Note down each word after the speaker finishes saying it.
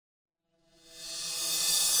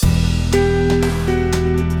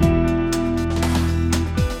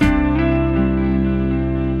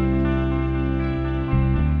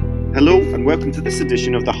welcome to this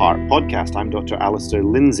edition of the Heart Podcast. I'm Dr Alistair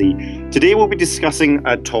Lindsay. Today we'll be discussing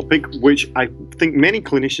a topic which I think many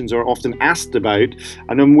clinicians are often asked about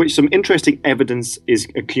and on which some interesting evidence is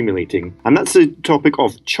accumulating. And that's the topic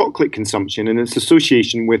of chocolate consumption and its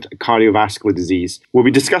association with cardiovascular disease. We'll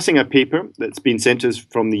be discussing a paper that's been sent to us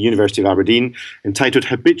from the University of Aberdeen entitled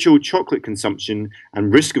Habitual Chocolate Consumption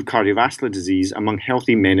and Risk of Cardiovascular Disease Among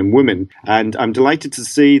Healthy Men and Women. And I'm delighted to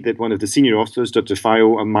say that one of the senior authors, Dr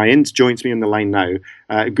Phyo K Myint, joins me on the line now.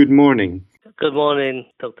 Good morning. Good morning,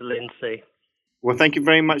 Dr Lindsay. Well, thank you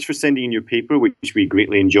very much for sending in your paper, which we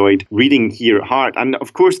greatly enjoyed reading here at Heart. And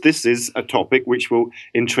of course, this is a topic which will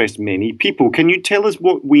interest many people. Can you tell us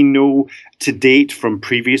what we know to date from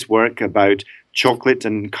previous work about chocolate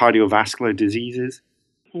and cardiovascular diseases?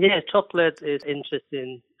 Yeah, chocolate is an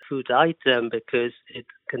interesting food item because it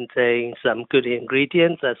contains some good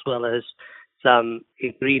ingredients as well as some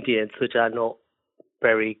ingredients which are not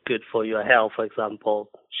very good for your health, for example,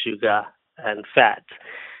 sugar and fat.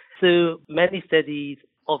 So many studies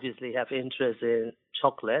obviously have interest in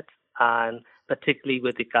chocolate and particularly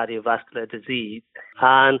with the cardiovascular disease.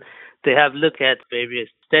 And they have looked at various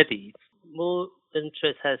studies. More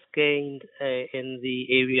interest has gained in the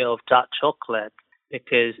area of dark chocolate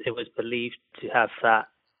because it was believed to have that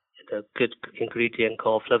good ingredient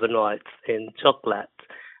called flavonoids in chocolate,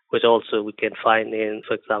 which also we can find in,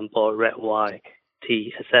 for example, red wine,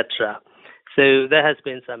 tea, etc. So there has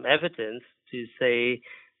been some evidence to say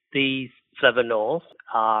these flavonoids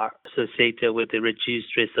are associated with the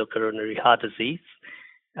reduced risk of coronary heart disease,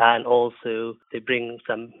 and also they bring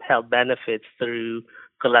some health benefits through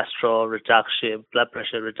cholesterol reduction, blood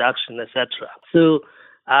pressure reduction, etc. So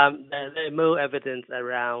there are more evidence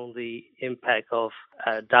around the impact of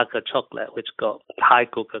darker chocolate, which got high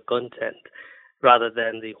cocoa content, rather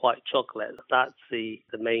than the white chocolate. That's the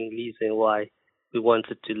main reason why we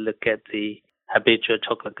wanted to look at the habitual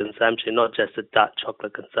chocolate consumption, not just the dark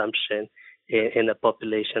chocolate consumption in a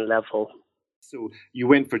population level. So you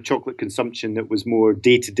went for chocolate consumption that was more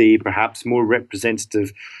day-to-day, perhaps more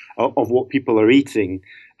representative of what people are eating.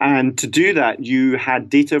 And to do that, you had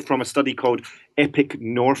data from a study called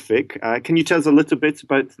EPIC-Norfolk. Can you tell us a little bit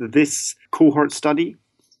about this cohort study?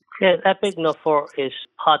 Yes, EPIC-Norfolk is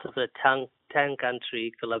part of the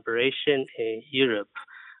 10-country collaboration in Europe,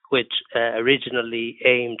 which originally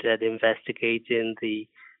aimed at investigating the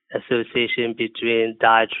association between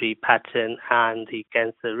dietary pattern and the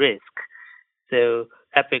cancer risk. So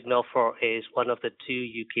EPIC-Norfolk is one of the two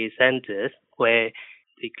UK centres where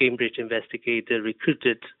the Cambridge investigator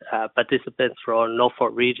recruited participants from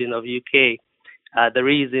Norfolk region of UK. The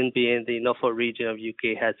reason being the Norfolk region of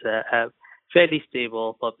UK has a fairly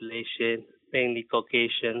stable population, mainly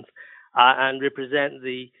Caucasians, and represent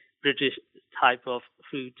the British type of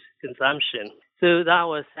food consumption. So that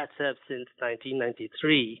was set up since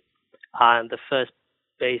 1993, and the first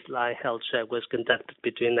baseline health check was conducted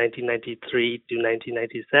between 1993 to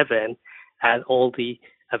 1997, and all the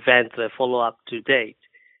events were followed up to date.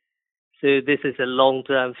 So this is a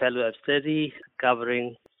long-term follow-up study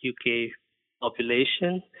covering UK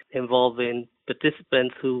population involving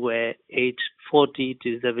participants who were aged 40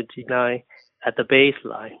 to 79 at the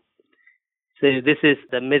baseline. So this is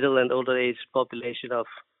the middle and older age population of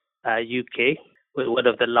UK, with one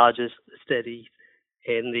of the largest studies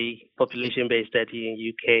in the population-based study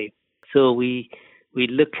in UK. So we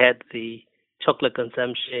look at the chocolate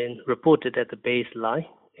consumption reported at the baseline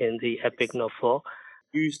in the EPIC-Norfolk.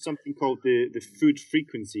 Used something called the food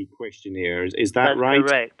frequency questionnaire. Is that That's right?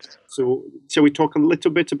 Correct. So shall we talk a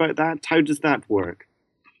little bit about that? How does that work?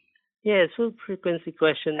 Yes, food frequency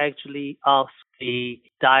question actually asks the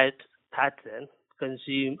diet pattern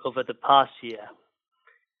consumed over the past year.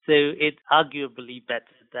 So it's arguably better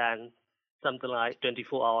than something like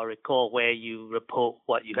 24-hour recall where you report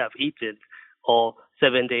what you have eaten, or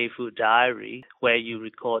 7-day food diary where you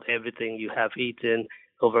record everything you have eaten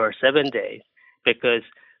over 7 days, because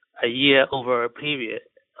a year over a period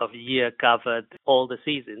of a year covered all the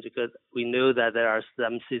seasons, because we know that there are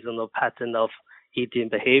some seasonal pattern of eating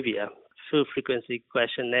behavior. Food frequency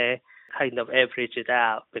questionnaire kind of average it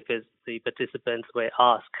out because the participants were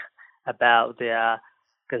asked about their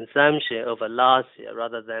consumption over last year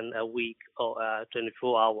rather than a week or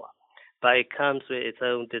 24 hour. But it comes with its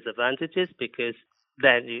own disadvantages because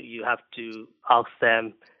then you have to ask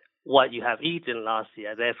them what you have eaten last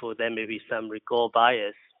year. Therefore, there may be some recall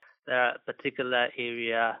bias. There are particular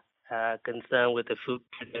area concerned with the food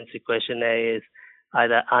frequency questionnaire is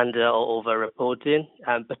either under or over reporting,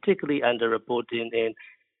 and particularly under reporting in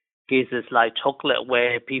cases like chocolate,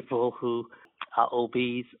 where people who are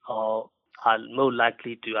obese or are more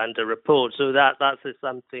likely to underreport. So that's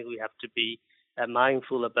something we have to be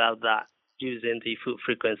mindful about that using the food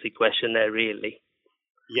frequency questionnaire, really.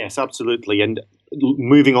 Yes, absolutely. And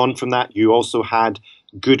moving on from that, you also had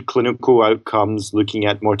good clinical outcomes looking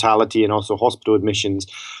at mortality and also hospital admissions.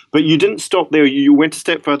 But you didn't stop there. You went a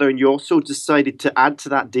step further and you also decided to add to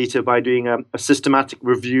that data by doing a systematic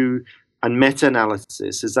review and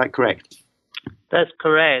meta-analysis. Is that correct? That's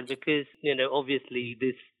correct, because, obviously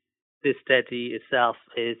this study itself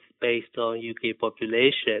is based on UK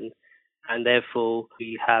population, and therefore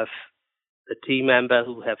we have a team member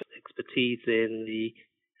who have expertise in the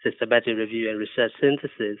systematic review and research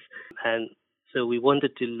synthesis. And so we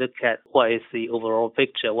wanted to look at what is the overall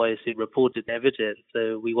picture, what is the reported evidence.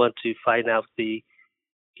 So we want to find out the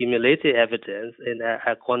cumulative evidence in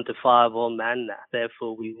a quantifiable manner.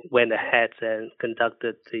 Therefore, we went ahead and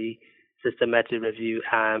conducted the systematic review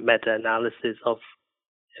and meta-analysis of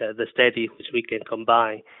the study, which we can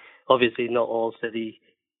combine. Obviously, not all studies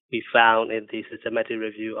we found in the systematic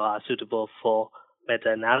review are suitable for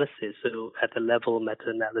meta-analysis. So at the level of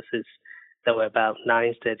meta-analysis, there were about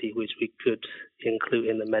 9 studies which we could include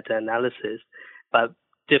in the meta-analysis, but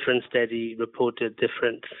different studies reported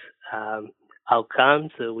different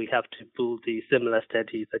outcomes, so we have to pool the similar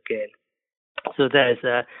studies again. So there is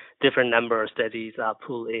a different number of studies are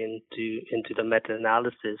pulled into the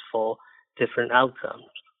meta-analysis for different outcomes.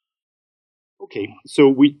 Okay, so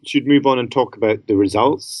we should move on and talk about the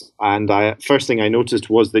results. And first thing I noticed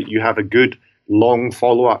was that you have a good long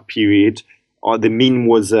follow-up period. The mean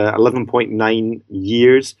was 11.9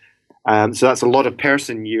 years. So that's a lot of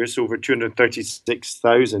person years, so over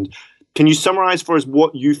 236,000. Can you summarize for us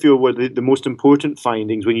what you feel were the most important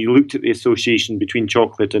findings when you looked at the association between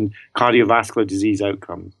chocolate and cardiovascular disease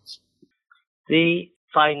outcomes? The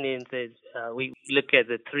findings is we look at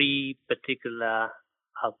the 3 particular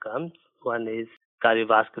outcomes. One is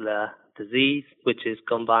cardiovascular disease, which is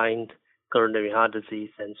combined coronary heart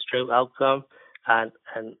disease and stroke outcome, and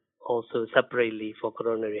also separately for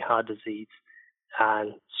coronary heart disease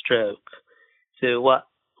and stroke. So what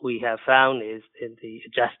we have found is in the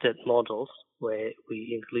adjusted models, where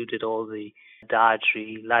we included all the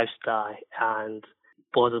dietary, lifestyle, and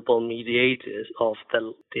possible mediators of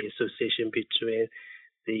the association between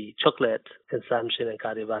the chocolate consumption and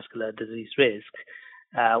cardiovascular disease risk.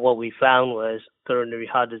 What we found was coronary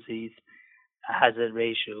heart disease hazard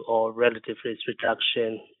ratio or relative risk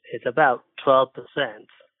reduction is about 12%,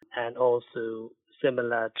 and also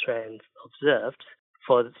similar trends observed.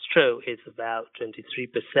 For the stroke, it's about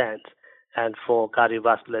 23%, and for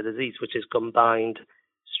cardiovascular disease, which is combined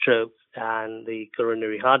stroke and the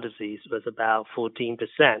coronary heart disease, was about 14%.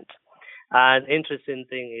 And interesting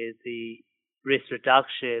thing is the risk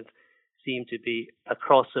reduction seemed to be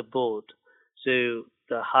across the board. So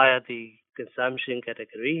the higher the consumption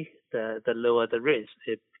category, the lower the risk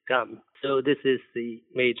it becomes. So this is the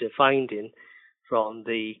major finding from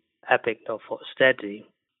the EPIC-Norfolk study.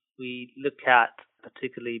 We look at,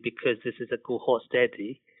 particularly because this is a cohort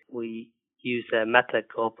study, we use a method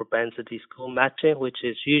called propensity score matching, which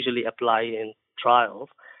is usually applied in trials,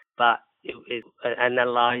 but it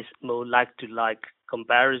analyzed more like-to-like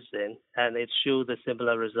comparison, and it showed a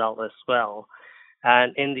similar result as well.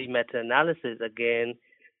 And in the meta-analysis, again,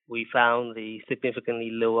 we found the significantly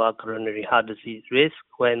lower coronary heart disease risk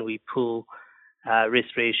when we pool risk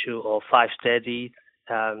ratio of 5 studies.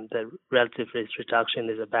 The relative risk reduction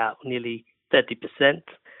is about nearly 30%.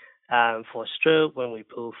 For stroke, when we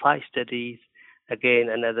pool 5 studies, again,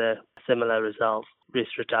 another similar result,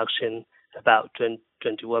 risk reduction about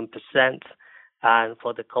 21%. And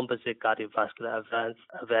for the composite cardiovascular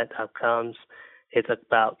event outcomes, it's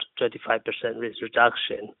about 25% risk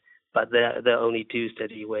reduction. But there are only 2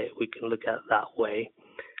 studies where we can look at that way.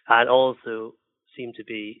 And also seem to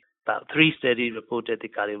be about 3 studies reported the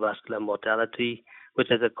cardiovascular mortality, which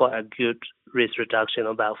has quite a good risk reduction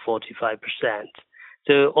of about 45%.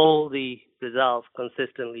 So all the results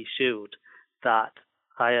consistently showed that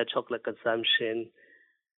higher chocolate consumption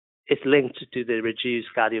is linked to the reduced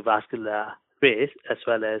cardiovascular risk as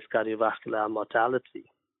well as cardiovascular mortality.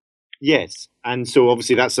 Yes, and so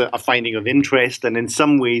obviously that's a finding of interest, and in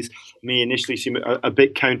some ways may initially seem a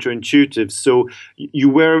bit counterintuitive. So you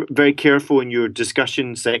were very careful in your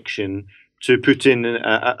discussion section to put in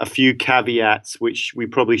a few caveats, which we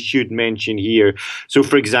probably should mention here. So,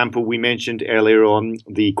 for example, we mentioned earlier on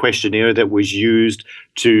the questionnaire that was used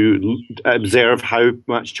to observe how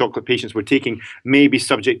much chocolate patients were taking may be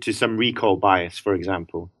subject to some recall bias, for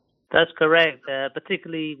example. That's correct,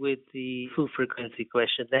 particularly with the food frequency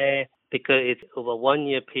questionnaire, because it's over 1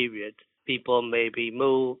 year period. People maybe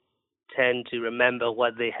more tend to remember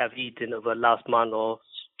what they have eaten over the last month or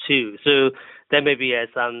 2. So there may be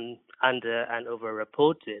some under and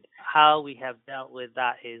overreported. How we have dealt with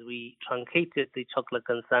that is we truncated the chocolate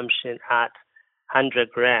consumption at 100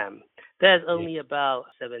 grams. There's only about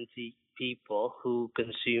 70 people who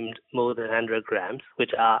consumed more than 100 grams,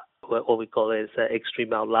 which are what we call as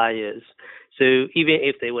extreme outliers. So even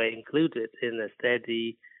if they were included in the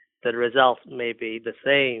study, the results may be the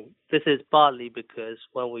same. This is partly because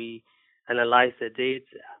when we analyze the data,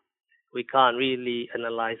 we can't really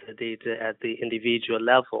analyze the data at the individual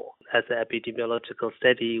level. As an epidemiological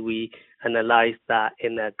study, we analyze that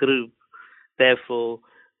in a group. Therefore,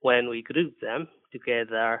 when we group them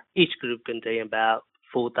together, each group contained about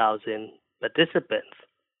 4,000 participants.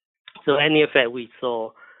 So any effect we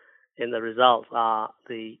saw in the results are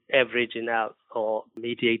the averaging out or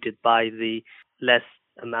mediated by the less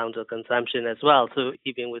amount of consumption as well. So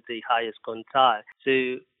even with the highest quantile.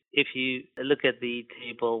 So if you look at the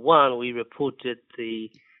table 1, we reported the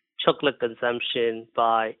chocolate consumption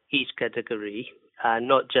by each category,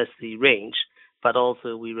 not just the range, but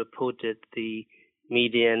also we reported the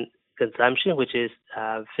median consumption, which is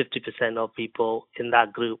 50% of people in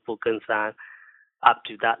that group will consume up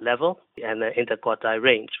to that level, and the interquartile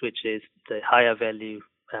range, which is the higher value,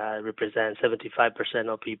 represents 75%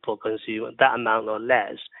 of people consume that amount or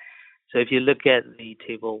less. So if you look at the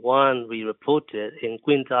table 1, we reported in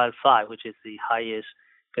quintile 5, which is the highest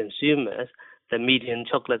consumers, the median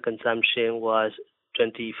chocolate consumption was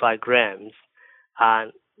 25 grams,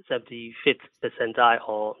 and 75th percentile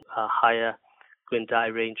or higher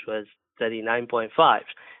quintile range was 39.5.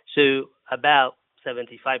 So about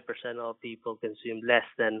 75% of people consume less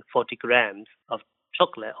than 40 grams of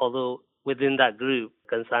chocolate, although within that group,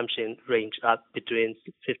 consumption ranged up between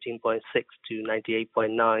 15.6 to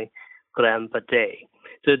 98.9 grams per day.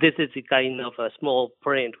 So this is a kind of a small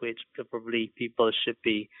print which probably people should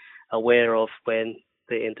be aware of when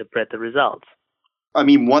they interpret the results. I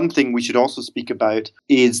mean, one thing we should also speak about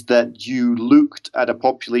is that you looked at a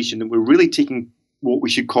population that were really taking what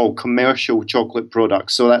we should call commercial chocolate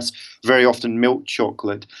products. So that's very often milk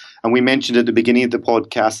chocolate. And we mentioned at the beginning of the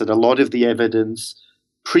podcast that a lot of the evidence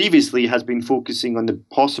previously has been focusing on the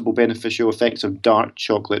possible beneficial effects of dark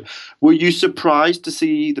chocolate. Were you surprised to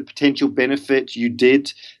see the potential benefit you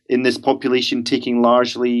did in this population taking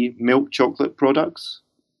largely milk chocolate products?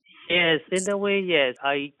 Yes, in a way, yes.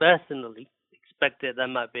 I personally expected there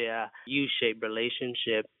might be a U-shaped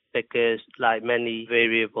relationship because like many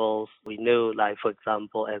variables we know, like for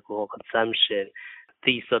example, alcohol consumption,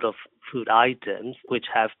 these sort of food items which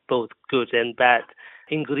have both good and bad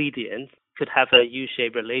ingredients could have a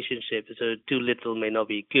U-shaped relationship. So too little may not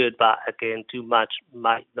be good, but again, too much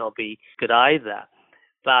might not be good either.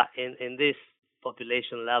 But in this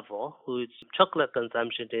population level, whose chocolate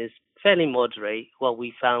consumption is fairly moderate, what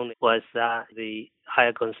we found was that the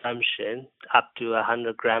higher consumption, up to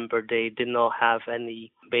 100 grams per day, did not have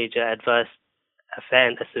any major adverse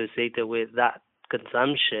effect associated with that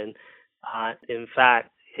consumption. In fact,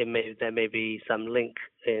 there may be some link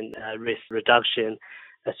in risk reduction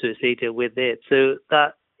associated with it. So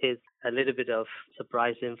that is a little bit of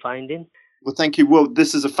surprising finding. Well, thank you. Well,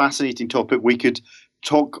 this is a fascinating topic. We could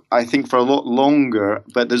talk, I think, for a lot longer,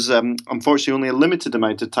 but there's unfortunately only a limited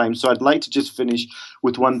amount of time. So I'd like to just finish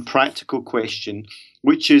with one practical question,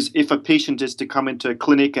 which is if a patient is to come into a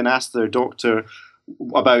clinic and ask their doctor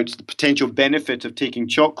about the potential benefit of taking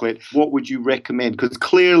chocolate, what would you recommend? Because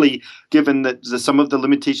clearly, given that some of the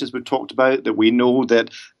limitations we've talked about, that we know that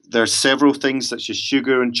there are several things such as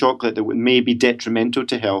sugar and chocolate that may be detrimental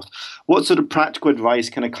to health. What sort of practical advice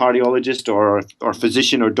can a cardiologist or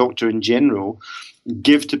physician or doctor in general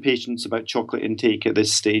give to patients about chocolate intake at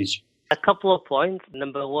this stage? A couple of points.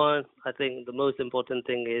 Number one, I think the most important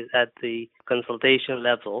thing is at the consultation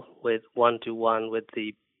level with one-to-one with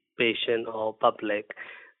the patient or public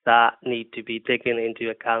that need to be taken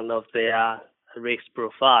into account of their risk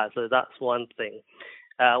profile. So that's one thing.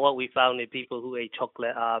 What we found is people who ate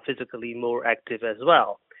chocolate are physically more active as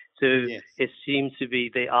well. So yes, it seems to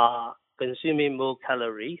be they are consuming more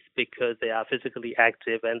calories because they are physically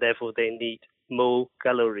active and therefore they need more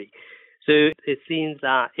calories. So it seems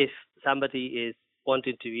that if somebody is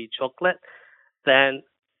wanting to eat chocolate, then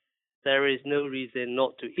there is no reason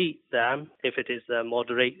not to eat them if it is a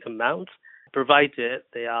moderate amount, provided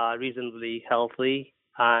they are reasonably healthy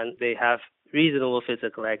and they have reasonable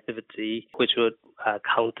physical activity, which would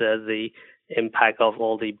counter the impact of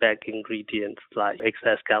all the bad ingredients like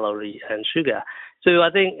excess calorie and sugar. So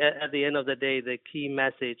I think at the end of the day, the key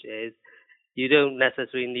message is you don't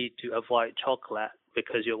necessarily need to avoid chocolate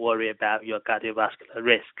because you're worried about your cardiovascular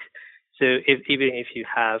risk. So even if you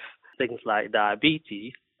have things like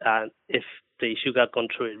diabetes, and if the sugar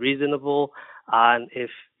control is reasonable, and if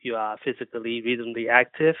you are physically reasonably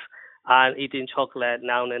active, and eating chocolate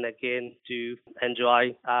now and again to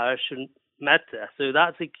enjoy shouldn't matter. So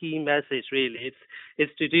that's a key message, really.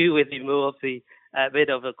 It's to do with more of the bit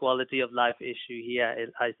of a quality of life issue here,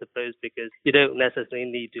 I suppose, because you don't necessarily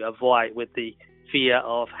need to avoid with the fear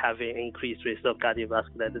of having increased risk of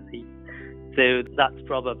cardiovascular disease. So that's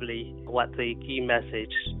probably what the key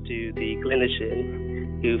message to the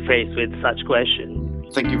clinicians who face with such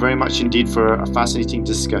questions. Thank you very much indeed for a fascinating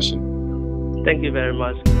discussion. Thank you very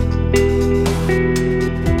much.